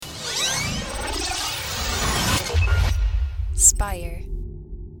inspire.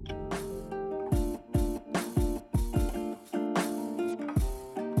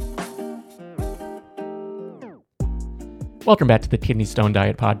 Welcome back to the Kidney Stone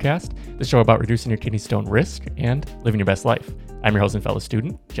Diet Podcast, the show about reducing your kidney stone risk and living your best life. I'm your host and fellow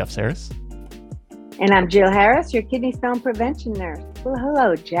student, Jeff Saris. And I'm Jill Harris, your kidney stone prevention nurse. Well,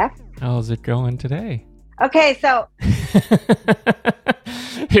 hello, Jeff. How's it going today? Okay, so...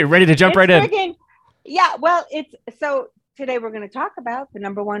 You're ready to jump right in. Yeah, well, so today we're going to talk about the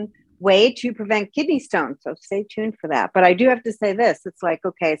number one way to prevent kidney stones. So stay tuned for that. But I do have to say this. It's like,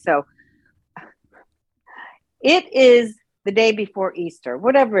 okay, so it is the day before Easter,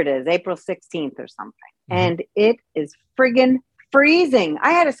 whatever it is, April 16th or something. Mm-hmm. And it is friggin' freezing.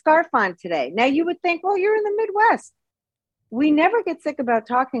 I had a scarf on today. Now you would think, well, you're in the Midwest. We never get sick about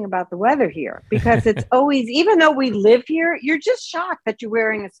talking about the weather here because it's always, even though we live here, you're just shocked that you're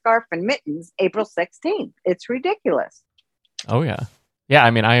wearing a scarf and mittens April 16th. It's ridiculous. Oh, yeah. Yeah,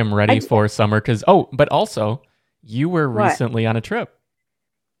 I mean, I am ready for summer because, but also you were recently on a trip.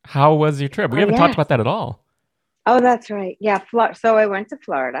 How was your trip? We haven't talked about that at all. Oh, that's right. Yeah. So I went to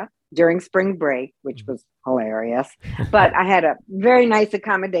Florida during spring break, which was hilarious, but I had a very nice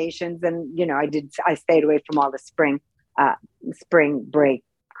accommodations and, I stayed away from all the spring break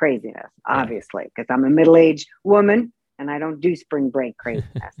craziness, obviously, because I'm a middle-aged woman and I don't do spring break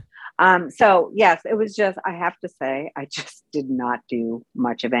craziness. So yes, it was just, I have to say, I just did not do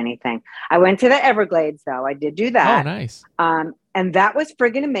much of anything. I went to the Everglades though. I did do that. Oh, nice. And that was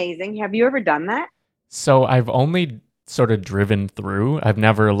friggin' amazing. Have you ever done that? So I've only sort of driven through. I've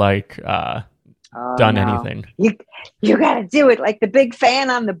never done anything. You got to do it like the big fan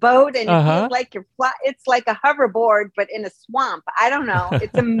on the boat, and it feels like it's like a hoverboard, but in a swamp. I don't know.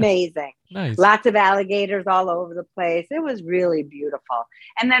 It's amazing. Nice. Lots of alligators all over the place. It was really beautiful.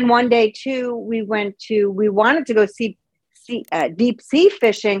 And then one day too, we wanted to go see deep sea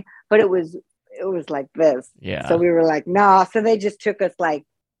fishing, but it was like this. Yeah. So we were like, no. So they just took us like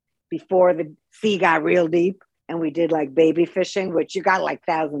before the sea got real deep, and we did like baby fishing, which you got like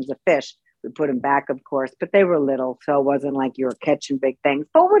thousands of fish. We put them back, of course, but they were little, so it wasn't like you were catching big things.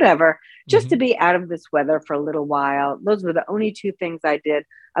 But whatever, just to be out of this weather for a little while. Those were the only two things I did.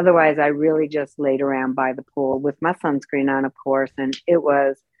 Otherwise, I really just laid around by the pool with my sunscreen on, of course. And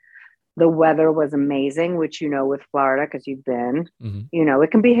the weather was amazing, which with Florida, because you've been,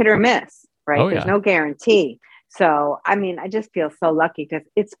 it can be hit or miss, right? Oh, There's no guarantee. So, I mean, I just feel so lucky because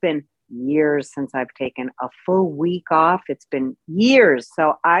it's been years since I've taken a full week off. It's been years.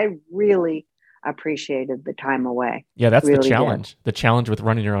 So I really appreciated the time away. Yeah, that's really the challenge. Did. The challenge with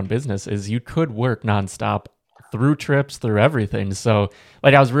running your own business is you could work nonstop through trips, through everything. So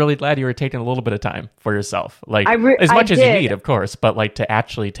I was really glad you were taking a little bit of time for yourself. As much as you need, of course, but to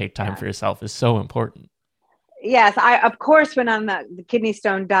actually take time for yourself is so important. Yes, I of course went on the Kidney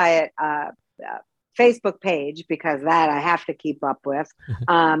Stone Diet Facebook page because that I have to keep up with.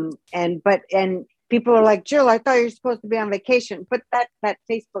 And people are like, Jill, I thought you were supposed to be on vacation, but that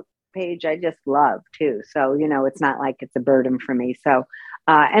Facebook page I just love too. So, it's not like it's a burden for me. So,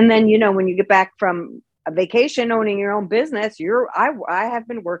 and then, when you get back from a vacation, owning your own business, I have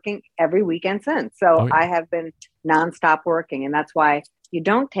been working every weekend since. So I have been nonstop working, and that's why you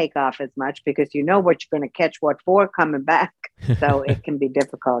don't take off as much because what you're going to catch what for coming back. So it can be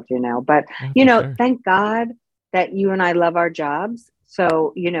difficult, but sure. Thank God that you and I love our jobs.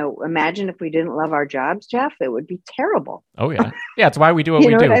 So, imagine if we didn't love our jobs, Jeff, it would be terrible. Oh yeah. Yeah. It's why we do what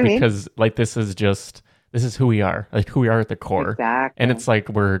we do because this is who we are, who we are at the core. Exactly. And it's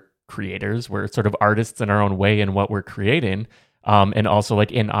we're creators, we're sort of artists in our own way in what we're creating. And also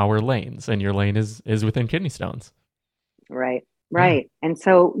in our lanes, and your lane is within kidney stones. Right. Right. And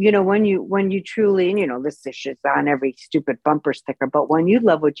so, when you truly, this is on every stupid bumper sticker, but when you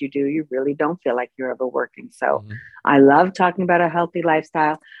love what you do, you really don't feel like you're overworking. So I love talking about a healthy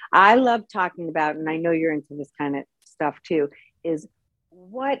lifestyle. I love talking about, and I know you're into this kind of stuff too, is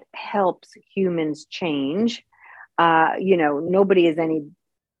what helps humans change. Nobody's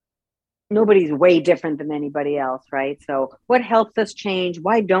way different than anybody else, right? So what helps us change?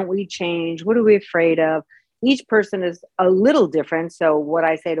 Why don't we change? What are we afraid of? Each person is a little different. So what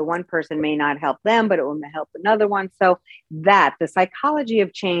I say to one person may not help them, but it will help another one. So the psychology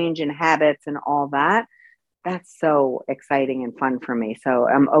of change and habits and all that, that's so exciting and fun for me. So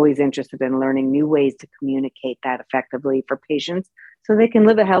I'm always interested in learning new ways to communicate that effectively for patients so they can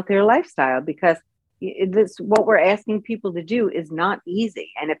live a healthier lifestyle, because what we're asking people to do is not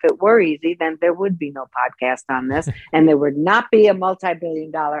easy. And if it were easy, then there would be no podcast on this and there would not be a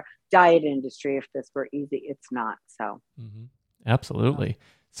multi-billion-dollar diet industry if this were easy. It's not. So absolutely.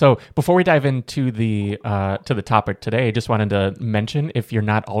 So before we dive into the topic today, I just wanted to mention, if you're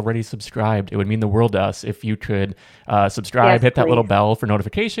not already subscribed, it would mean the world to us if you could subscribe, yes, hit that little bell for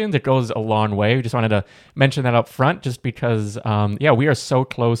notifications. It goes a long way. We just wanted to mention that up front, just because, we are so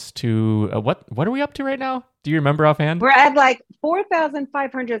close to what are we up to right now? Do you remember offhand? We're at like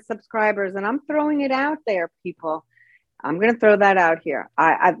 4,500 subscribers, and I'm throwing it out there, people. I'm going to throw that out here.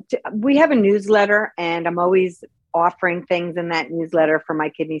 We have a newsletter, and I'm always offering things in that newsletter for my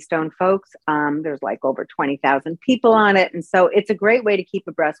kidney stone folks. There's like over 20,000 people on it. And so it's a great way to keep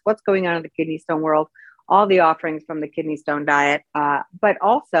abreast what's going on in the kidney stone world, all the offerings from the kidney stone diet. But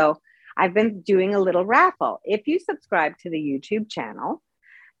also I've been doing a little raffle. If you subscribe to the YouTube channel,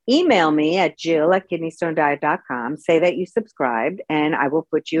 email me at jill@kidneystonediet.com, say that you subscribed, and I will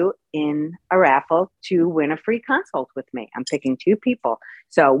put you in a raffle to win a free consult with me. I'm picking 2 people.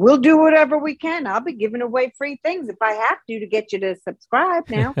 So we'll do whatever we can. I'll be giving away free things if I have to get you to subscribe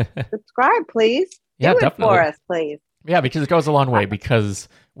now. Subscribe, please. Yeah, do definitely. It for us, please. Yeah, because it goes a long way, because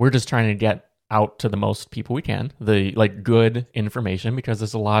we're just trying to get out to the most people we can, the good information, because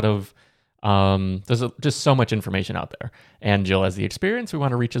there's a lot of just so much information out there, and Jill has the experience. We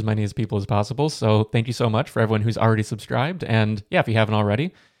want to reach as many as people as possible. So thank you so much for everyone who's already subscribed. And yeah, if you haven't already,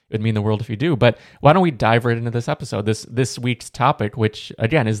 it would mean the world if you do. But why don't we dive right into this episode, this week's topic, which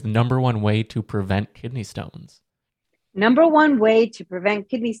again is the number one way to prevent kidney stones. Number one way to prevent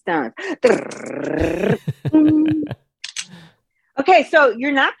kidney stones. Okay, so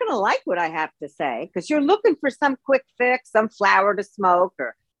you're not going to like what I have to say, because you're looking for some quick fix, some flower to smoke,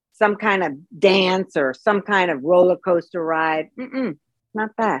 or some kind of dance, or some kind of roller coaster ride.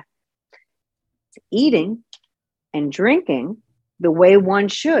 Not that. It's eating and drinking the way one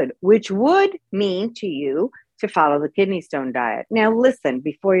should, which would mean to you to follow the kidney stone diet. Now, listen,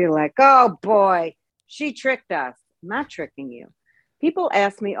 before you're like, oh boy, she tricked us. I'm not tricking you. People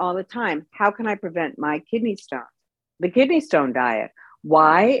ask me all the time, how can I prevent my kidney stones? The kidney stone diet.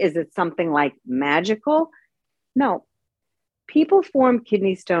 Why? Is it something like magical? No. People form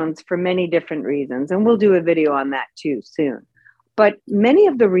kidney stones for many different reasons, and we'll do a video on that too soon. But many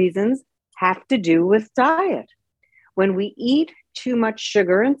of the reasons have to do with diet. When we eat too much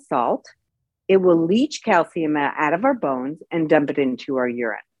sugar and salt, it will leach calcium out of our bones and dump it into our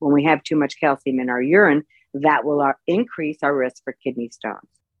urine. When we have too much calcium in our urine, that will increase our risk for kidney stones.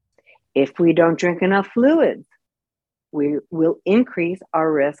 If we don't drink enough fluids, we will increase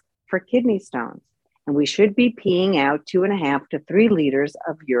our risk for kidney stones. And we should be peeing out 2.5 to 3 liters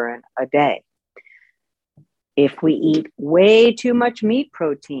of urine a day. If we eat way too much meat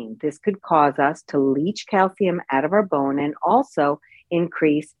protein, this could cause us to leach calcium out of our bone and also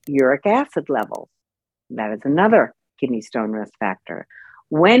increase uric acid levels. That is another kidney stone risk factor.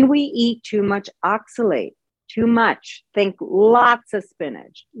 When we eat too much oxalate, too much, think lots of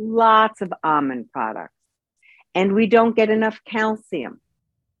spinach, lots of almond products, and we don't get enough calcium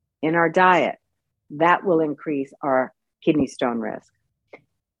in our diet, that will increase our kidney stone risk.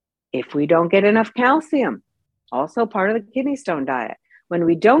 If we don't get enough calcium, also part of the kidney stone diet. When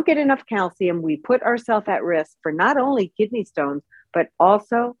we don't get enough calcium, we put ourselves at risk for not only kidney stones, but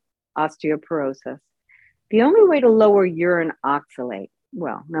also osteoporosis. The only way to lower urine oxalate,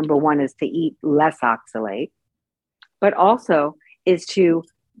 well, number one is to eat less oxalate, but also is to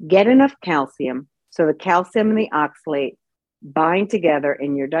get enough calcium so the calcium and the oxalate bind together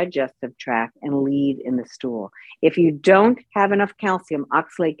in your digestive tract and leave in the stool. If you don't have enough calcium,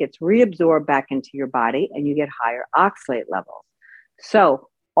 oxalate gets reabsorbed back into your body and you get higher oxalate levels. So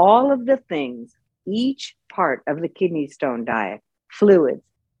all of the things, each part of the kidney stone diet, fluids,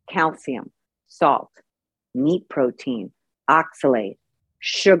 calcium, salt, meat protein, oxalate,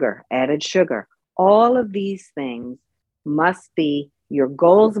 sugar, added sugar, all of these things your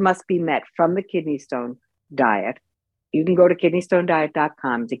goals must be met from the kidney stone diet. You can go to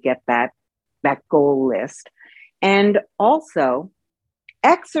kidneystonediet.com to get that goal list. And also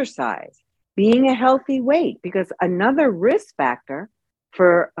exercise, being a healthy weight, because another risk factor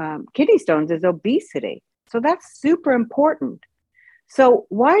for kidney stones is obesity. So that's super important. So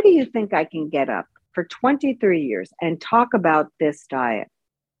why do you think I can get up for 23 years and talk about this diet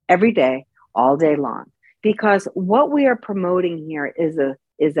every day, all day long? Because what we are promoting here is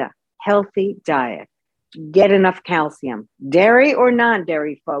a healthy diet. Get enough calcium, dairy or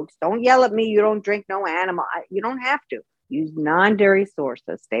non-dairy, folks. Don't yell at me. You don't drink no animal. You don't have to. Use non-dairy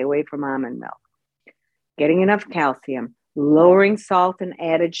sources. Stay away from almond milk. Getting enough calcium, lowering salt and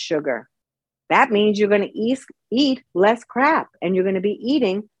added sugar. That means you're going to eat less crap, and you're going to be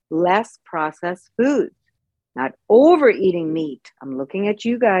eating less processed foods. Not overeating meat. I'm looking at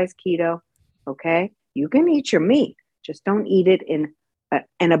you guys, keto. Okay? You can eat your meat. Just don't eat it in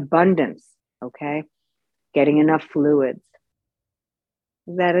an abundance, okay? Getting enough fluids.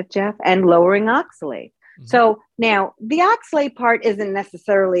 Is that it, Jeff? And lowering oxalate. Mm-hmm. So now the oxalate part isn't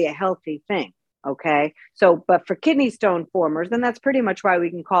necessarily a healthy thing, okay? So, but for kidney stone formers, and that's pretty much why we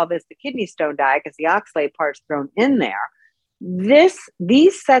can call this the kidney stone diet, because the oxalate part's thrown in there.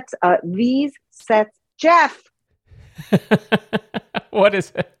 These sets, Jeff. What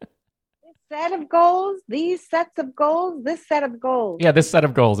is it? This set of goals, these sets of goals, this set of goals. Yeah, this set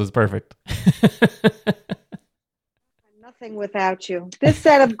of goals is perfect. Nothing without you. This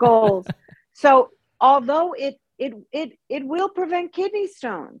set of goals. So although it will prevent kidney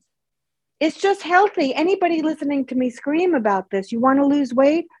stones, it's just healthy. Anybody listening to me scream about this, you want to lose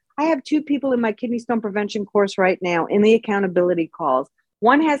weight? I have 2 people in my kidney stone prevention course right now in the accountability calls.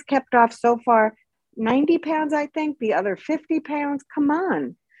 One has kept off so far 90 pounds, I think. The other 50 pounds. Come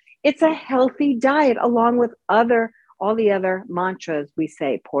on. It's a healthy diet along with all the other mantras we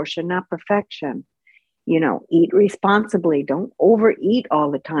say: portion, not perfection. Eat responsibly. Don't overeat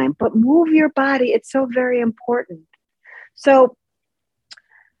all the time, but move your body. It's so very important. So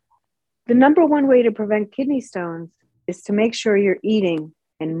the number one way to prevent kidney stones is to make sure you're eating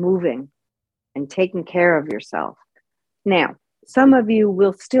and moving and taking care of yourself. Now, some of you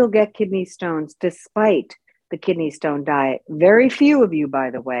will still get kidney stones despite the kidney stone diet. Very few of you,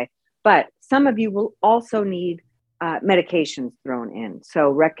 by the way, but some of you will also need medications thrown in. So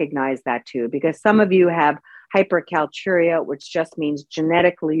recognize that too, because some of you have hypercalciuria, which just means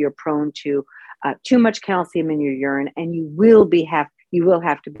genetically you're prone to too much calcium in your urine, and you will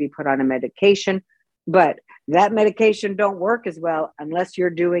have to be put on a medication. But that medication don't work as well unless you're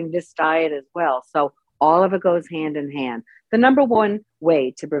doing this diet as well. So all of it goes hand in hand. The number one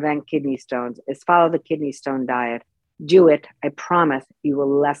way to prevent kidney stones is follow the kidney stone diet. Do it. I promise you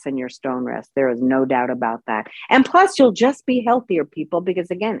will lessen your stone risk. There is no doubt about that. And plus, you'll just be healthier, people,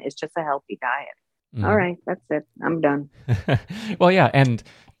 because again, it's just a healthy diet. Mm. All right, that's it. I'm done. Well, yeah. And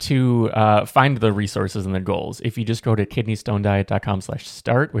to find the resources and the goals, if you just go to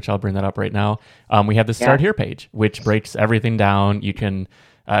kidneystonediet.com/start, which I'll bring that up right now, we have the Start Here page, which breaks everything down. You can,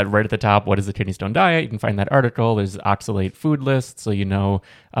 right at the top, what is the kidney stone diet? You can find that article. There's oxalate food list, so you know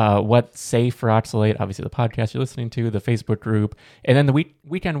what's safe for oxalate. Obviously, the podcast you're listening to, the Facebook group, and then the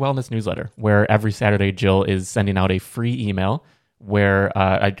weekend wellness newsletter, where every Saturday Jill is sending out a free email where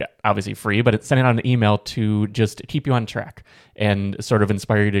obviously free, but it's sending out an email to just keep you on track and sort of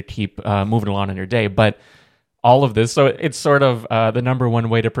inspire you to keep moving along in your day. But all of this, so it's sort of the number one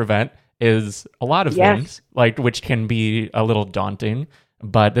way to prevent is a lot of things, like which can be a little daunting.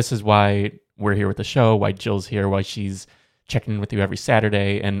 But this is why we're here with the show, why Jill's here, why she's checking in with you every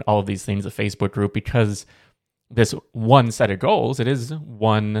Saturday, and all of these things, the Facebook group, because this one set of goals, it is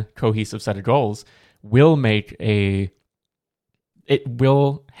one cohesive set of goals, will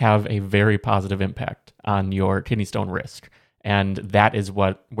have a very positive impact on your kidney stone risk. And that is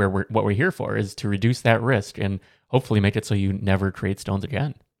what we're here for, is to reduce that risk and hopefully make it so you never create stones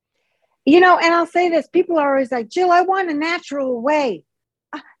again. And I'll say this, people are always like, Jill, I want a natural way.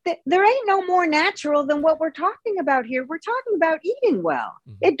 There ain't no more natural than what we're talking about here. We're talking about eating well.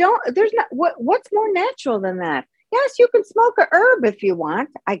 Mm-hmm. What's more natural than that? Yes, you can smoke a herb if you want.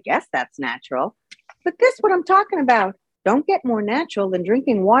 I guess that's natural. But this, what I'm talking about, don't get more natural than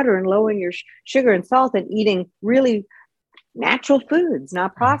drinking water and lowering your sugar and salt and eating really natural foods,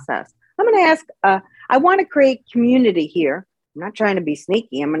 not processed. I'm going to ask, I want to create community here. I'm not trying to be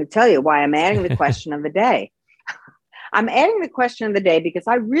sneaky. I'm going to tell you why I'm adding the question of the day. I'm adding the question of the day because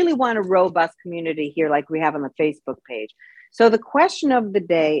I really want a robust community here like we have on the Facebook page. So the question of the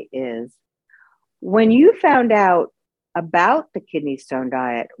day is, when you found out about the kidney stone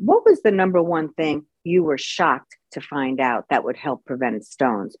diet, what was the number one thing you were shocked to find out that would help prevent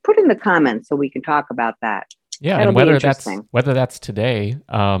stones? Put in the comments so we can talk about that. Yeah, and whether that's today,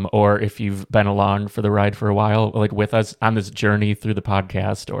 or if you've been along for the ride for a while, like with us on this journey through the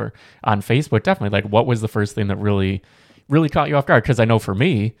podcast or on Facebook, definitely, like, what was the first thing that really, really caught you off guard? Because I know for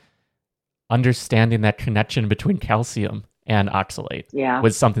me, understanding that connection between calcium and oxalate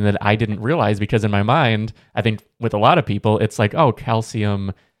was something that I didn't realize, because in my mind, I think with a lot of people, it's like, oh,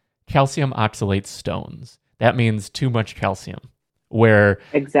 calcium oxalates stones. That means too much calcium. Where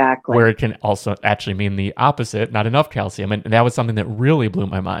it can also actually mean the opposite, not enough calcium. And that was something that really blew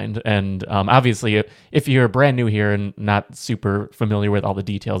my mind. And obviously, if you're brand new here and not super familiar with all the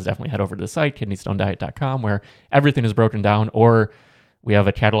details, definitely head over to the site, kidneystonediet.com, where everything is broken down. Or we have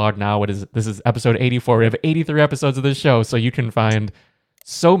a catalog now. This is episode 84. We have 83 episodes of this show, so you can find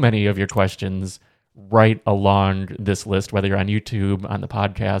so many of your questions right along this list, whether you're on YouTube, on the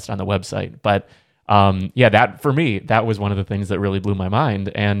podcast, on the website. But that for me, that was one of the things that really blew my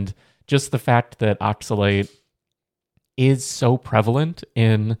mind. And just the fact that oxalate is so prevalent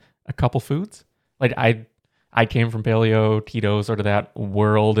in a couple foods. Like I came from paleo, keto, sort of that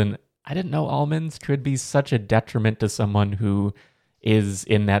world, and I didn't know almonds could be such a detriment to someone who is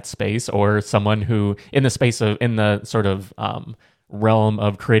in that space, or someone who in the sort of realm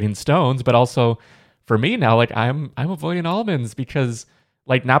of creating stones. But also for me now, like I'm avoiding almonds because,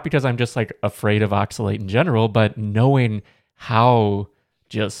 like, not because I'm just like afraid of oxalate in general, but knowing how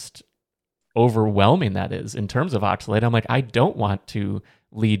just overwhelming that is in terms of oxalate. I'm like, I don't want to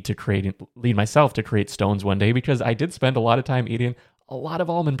lead myself to create stones one day, because I did spend a lot of time eating a lot of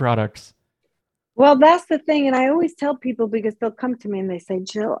almond products. Well, that's the thing. And I always tell people, because they'll come to me and they say,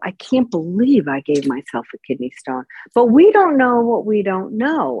 Jill, I can't believe I gave myself a kidney stone. But we don't know what we don't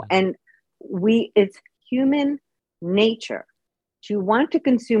know. And it's human nature to want to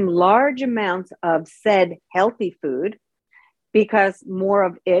consume large amounts of said healthy food, because more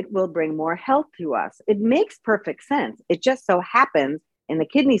of it will bring more health to us. It makes perfect sense. It just so happens in the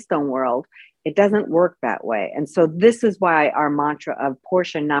kidney stone world, it doesn't work that way. And so this is why our mantra of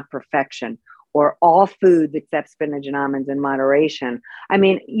portion, not perfection, or all foods except spinach and almonds in moderation. I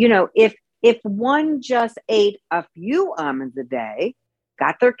mean, if one just ate a few almonds a day,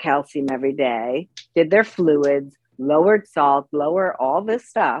 got their calcium every day, did their fluids, lowered salt, lower all this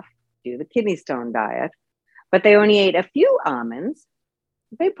stuff, do the kidney stone diet, but they only ate a few almonds,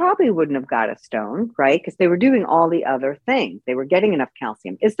 they probably wouldn't have got a stone, right? Because they were doing all the other things. They were getting enough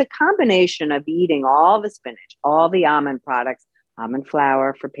calcium. It's the combination of eating all the spinach, all the almond products, almond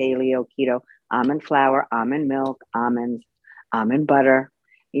flour for paleo, keto, almond flour, almond milk, almonds, almond butter.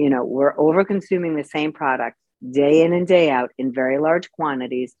 We're over consuming the same products day in and day out in very large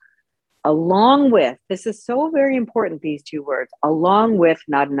quantities, along with, this is so very important, these two words, along with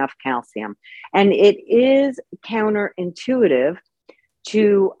not enough calcium. And it is counterintuitive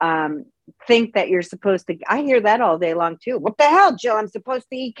to think that you're supposed to, I hear that all day long too. What the hell, Jill? I'm supposed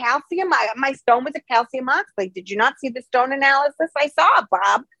to eat calcium? My stone was a calcium oxalate. Did you not see the stone analysis? I saw it,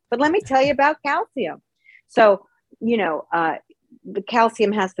 Bob. But let me tell you about calcium. So, the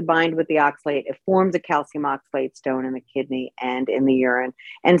calcium has to bind with the oxalate. It forms a calcium oxalate stone in the kidney and in the urine.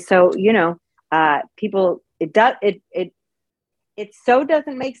 And so, people, it so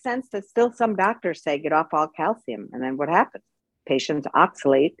doesn't make sense that still some doctors say, get off all calcium. And then what happens? Patients'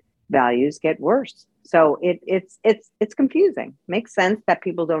 oxalate values get worse. So it's confusing. Makes sense that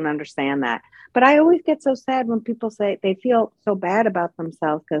people don't understand that. But I always get so sad when people say they feel so bad about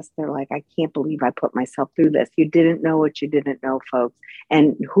themselves, because they're like, I can't believe I put myself through this. You didn't know what you didn't know, folks.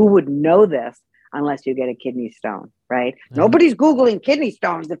 And who would know this unless you get a kidney stone, right? Mm-hmm. Nobody's Googling kidney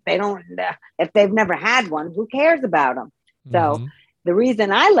stones if they've never had one. Who cares about them? Mm-hmm. So the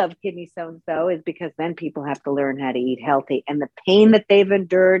reason I love kidney stones, though, is because then people have to learn how to eat healthy, and the pain that they've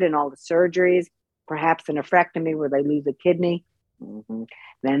endured and all the surgeries, perhaps a nephrectomy where they lose a kidney. Mm-hmm.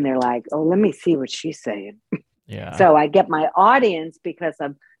 Then they're like, oh, let me see what she's saying. Yeah. So I get my audience because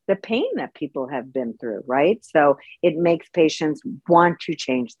of the pain that people have been through, right? So it makes patients want to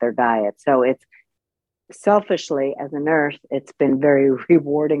change their diet. So it's selfishly, as a nurse, it's been very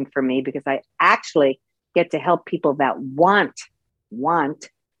rewarding for me, because I actually get to help people that want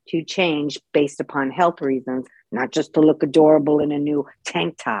to change based upon health reasons, not just to look adorable in a new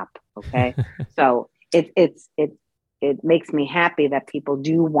tank top. Okay. So it makes me happy that people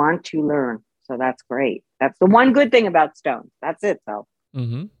do want to learn. So that's great. That's the one good thing about stones. That's it, though.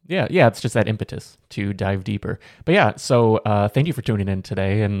 Mm-hmm. Yeah. It's just that impetus to dive deeper. But yeah, so thank you for tuning in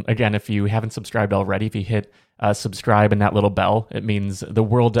today. And again, if you haven't subscribed already, if you hit subscribe and that little bell, it means the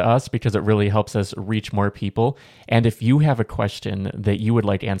world to us, because it really helps us reach more people. And if you have a question that you would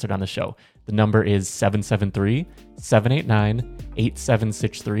like answered on the show, the number is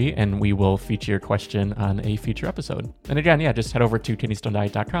 773-789-8763, and we will feature your question on a future episode. And again, just head over to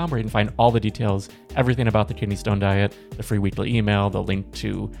kidneystonediet.com, where you can find all the details, everything about the Kidney Stone Diet, the free weekly email, the link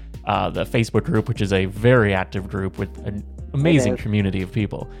to the Facebook group, which is a very active group with an amazing community of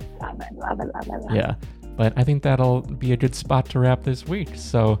people. Love it. Yeah. But I think that'll be a good spot to wrap this week.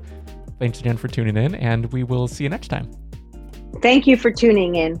 So thanks again for tuning in, and we will see you next time. Thank you for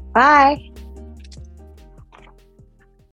tuning in. Bye.